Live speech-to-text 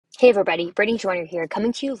Hey everybody, Brittany Joyner here,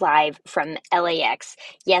 coming to you live from LAX.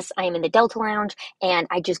 Yes, I am in the Delta Lounge, and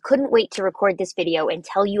I just couldn't wait to record this video and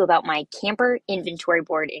tell you about my camper inventory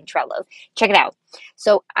board in Trello. Check it out.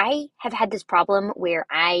 So I have had this problem where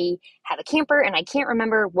I have a camper and I can't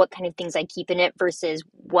remember what kind of things I keep in it versus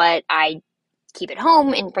what I keep it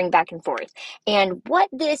home and bring back and forth. And what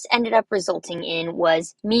this ended up resulting in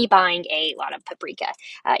was me buying a lot of paprika.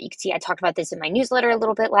 You can see I talked about this in my newsletter a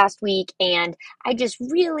little bit last week, and I just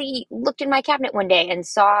really looked in my cabinet one day and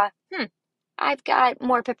saw, I've got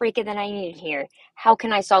more paprika than I needed here. How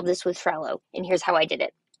can I solve this with Trello? And here's how I did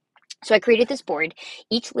it. So I created this board.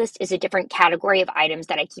 Each list is a different category of items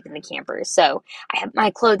that I keep in the camper. So I have my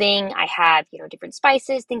clothing, I have, different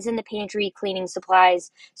spices, things in the pantry, cleaning supplies,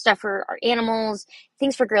 stuff for our animals,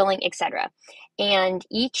 things for grilling, etc. And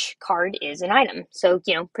each card is an item. So,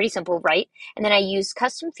 pretty simple, right? And then I use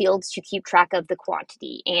custom fields to keep track of the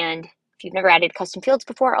quantity. And if you've never added custom fields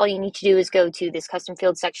before, all you need to do is go to this custom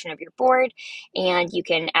field section of your board and you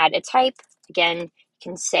can add a type. Again, you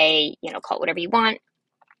can say, call it whatever you want.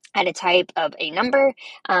 Add a type of a number.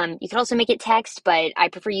 You can also make it text, but I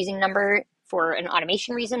prefer using number for an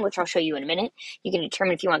automation reason, which I'll show you in a minute. You can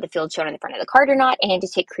determine if you want the field shown on the front of the card or not, and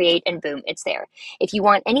just hit create, and boom, it's there. If you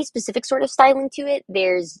want any specific sort of styling to it,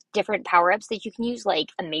 there's different power-ups that you can use, like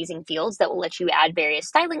amazing fields that will let you add various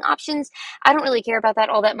styling options. I don't really care about that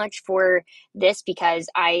all that much for this because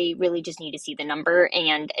I really just need to see the number,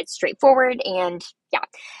 and it's straightforward, and yeah.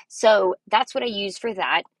 So that's what I use for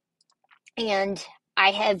that. And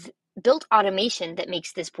I have built automation that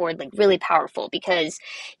makes this board like really powerful because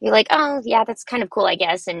you're like, oh yeah, that's kind of cool, I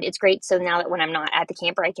guess. And it's great. So now that when I'm not at the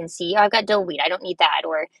camper, I can see, oh, I've got dillweed. I don't need that.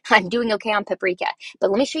 Or I'm doing okay on paprika. But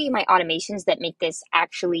let me show you my automations that make this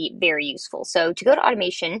actually very useful. So to go to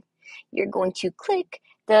automation, you're going to click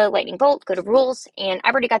the lightning bolt, go to rules, and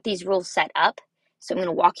I've already got these rules set up. So I'm going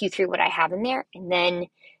to walk you through what I have in there and then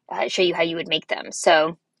show you how you would make them.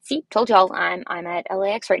 So see, told y'all I'm at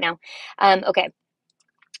LAX right now. Okay,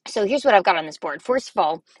 so here's what I've got on this board. First of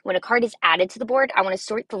all, when a card is added to the board, I want to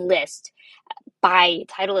sort the list by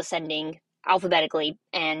title ascending alphabetically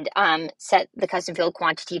and set the custom field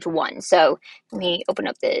quantity to 1. So let me open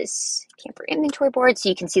up this camper inventory board so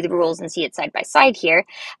you can see the rules and see it side by side here.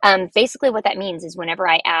 Basically what that means is whenever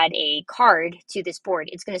I add a card to this board,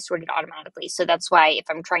 it's going to sort it automatically. So that's why if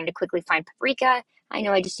I'm trying to quickly find paprika, I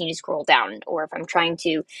know I just need to scroll down. Or if I'm trying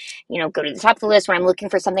to, go to the top of the list when I'm looking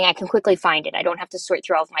for something, I can quickly find it. I don't have to sort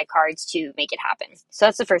through all of my cards to make it happen. So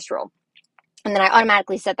that's the first rule. And then I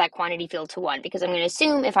automatically set that quantity field to 1 because I'm going to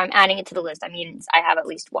assume if I'm adding it to the list, that means I have at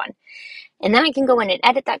least 1. And then I can go in and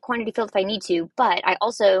edit that quantity field if I need to, but I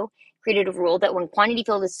also created a rule that when quantity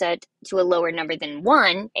field is set to a lower number than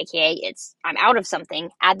 1, aka I'm out of something,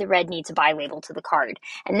 add the red need to buy label to the card.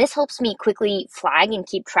 And this helps me quickly flag and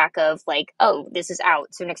keep track of like, oh, this is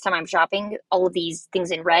out. So next time I'm shopping, all of these things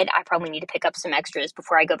in red, I probably need to pick up some extras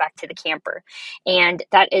before I go back to the camper. And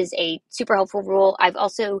that is a super helpful rule. I've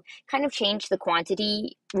also kind of changed the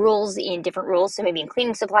quantity rules in different rules. So maybe in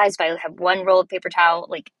cleaning supplies, if I have 1 roll of paper towel,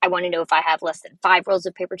 like I want to know if I have less than 5 rolls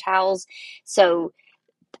of paper towels. So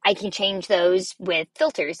I can change those with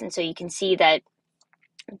filters. And so you can see that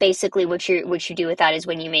basically what you do with that is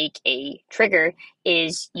when you make a trigger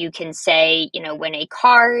is you can say, when a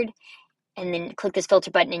card, and then click this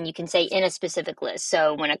filter button and you can say in a specific list.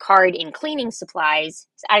 So when a card in cleaning supplies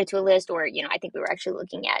is added to a list, or, I think we were actually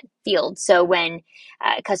looking at fields. So when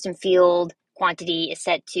custom field quantity is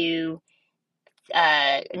set to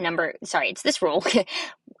it's this rule.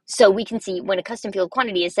 So we can see when a custom field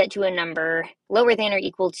quantity is set to a number lower than or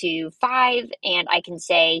equal to 5, and I can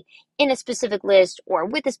say in a specific list or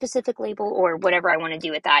with a specific label or whatever I want to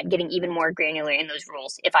do with that, getting even more granular in those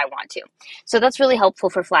rules if I want to. So that's really helpful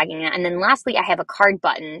for flagging that. And then lastly, I have a card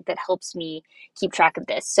button that helps me keep track of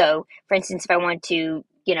this. So for instance, if I want to,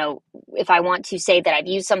 if I want to say that I've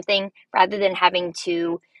used something, rather than having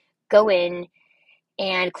to go in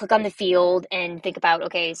and click on the field and think about,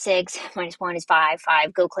 okay, 6 minus 1 is 5,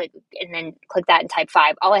 go click, and then click that and type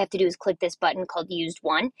 5. All I have to do is click this button called used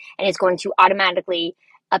 1, and it's going to automatically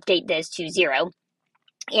update this to 0.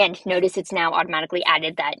 And notice it's now automatically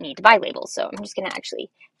added that need to buy label. So I'm just going to actually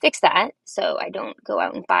fix that so I don't go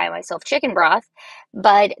out and buy myself chicken broth.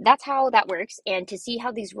 But that's how that works. And to see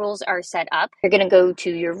how these rules are set up, you're going to go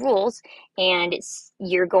to your rules and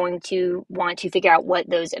you're going to want to figure out what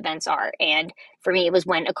those events are. And for me, it was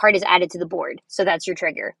when a card is added to the board. So that's your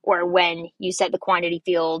trigger. Or when you set the quantity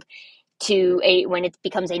field to when it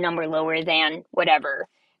becomes a number lower than whatever.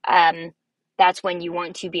 That's when you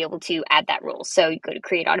want to be able to add that rule. So you go to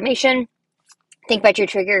create automation, Think about your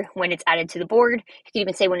trigger when it's added to the board. You could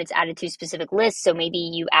even say when it's added to specific lists. So maybe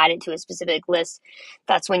you add it to a specific list.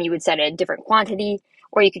 That's when you would set a different quantity.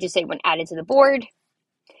 Or you could just say when added to the board.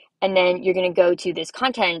 And then you're going to go to this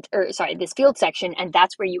field section, and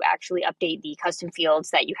that's where you actually update the custom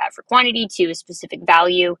fields that you have for quantity to a specific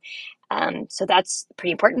value. So that's a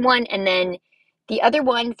pretty important one. And then the other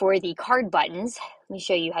one for the card buttons, let me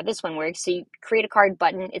show you how this one works. So you create a card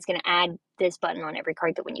button. It's going to add this button on every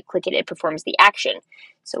card that when you click it, it performs the action.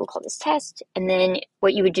 So we'll call this test. And then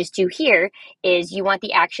what you would just do here is you want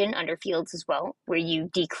the action under fields as well, where you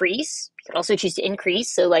decrease. You could also choose to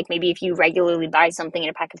increase. So like maybe if you regularly buy something in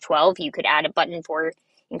a pack of 12, you could add a button for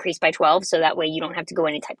increase by 12. So that way you don't have to go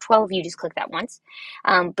in and type 12. You just click that once.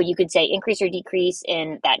 But you could say increase or decrease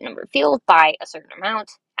in that number field by a certain amount,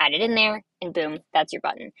 add it in there, and boom, that's your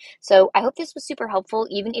button. So I hope this was super helpful.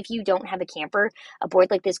 Even if you don't have a camper, a board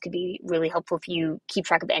like this could be really helpful if you keep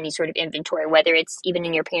track of any sort of inventory, whether it's even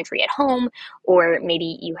in your pantry at home, or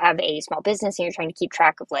maybe you have a small business and you're trying to keep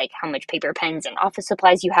track of like how much paper, pens, and office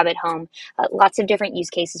supplies you have at home. Lots of different use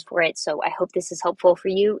cases for it. So I hope this is helpful for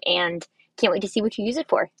you and can't wait to see what you use it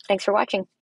for. Thanks for watching.